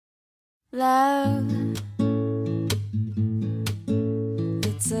Love,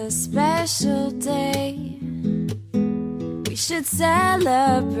 it's a special day. We should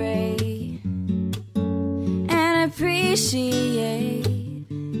celebrate and appreciate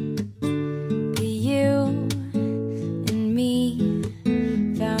that you and me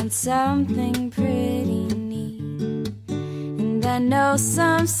found something pretty neat. And I know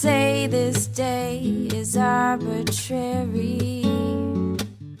some say this day is arbitrary,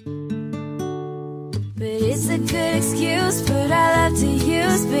 but it's a good excuse, but I love to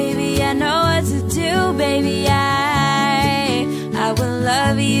use, baby. I know what to do, baby. I will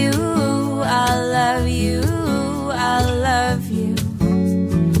love you, I'll love you.